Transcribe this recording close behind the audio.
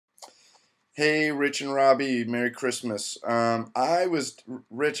Hey, Rich and Robbie, Merry Christmas. Rich,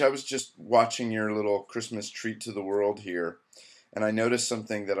 I was just watching your little Christmas treat to the world here, and I noticed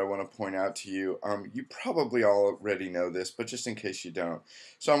something that I want to point out to you. You probably already know this, but just in case you don't.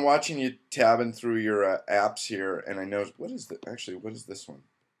 So I'm watching you tabbing through your apps here, and I know, what is this one?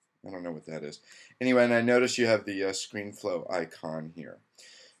 I don't know what that is. Anyway, and I notice you have the Screenflow icon here.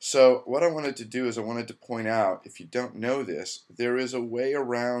 So what I wanted to do is I wanted to point out, if you don't know this, there is a way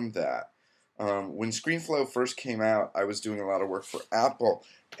around that. When ScreenFlow first came out, I was doing a lot of work for Apple,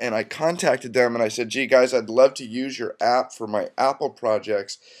 and I contacted them and I said, gee guys, I'd love to use your app for my Apple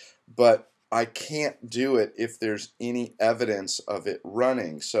projects, but I can't do it if there's any evidence of it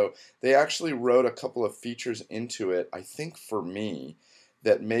running. So they actually wrote a couple of features into it, I think for me,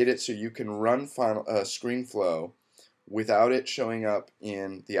 that made it so you can run ScreenFlow without it showing up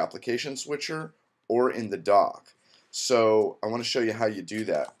in the application switcher or in the dock. So I want to show you how you do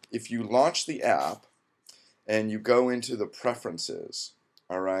that. If you launch the app and you go into the preferences,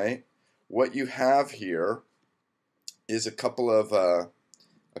 all right, what you have here is a couple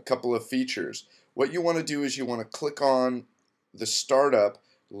of features. What you want to do is you want to click on the startup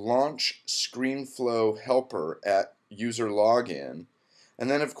launch Screenflow Helper at user login, and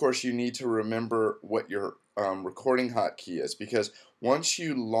then of course you need to remember what your recording hotkey is, because once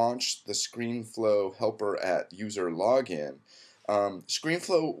you launch the Screenflow Helper at user login,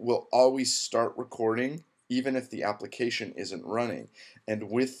 Screenflow will always start recording even if the application isn't running, and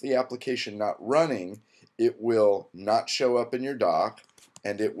with the application not running, it will not show up in your dock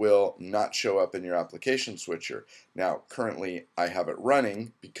and it will not show up in your application switcher. Now currently I have it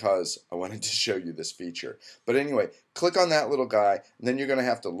running because I wanted to show you this feature. But anyway, click on that little guy, and then you're going to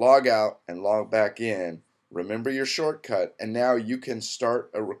have to log out and log back in. Remember your shortcut, and now you can start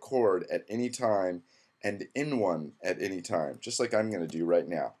a record at any time and end one at any time, just like I'm going to do right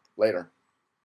now. Later.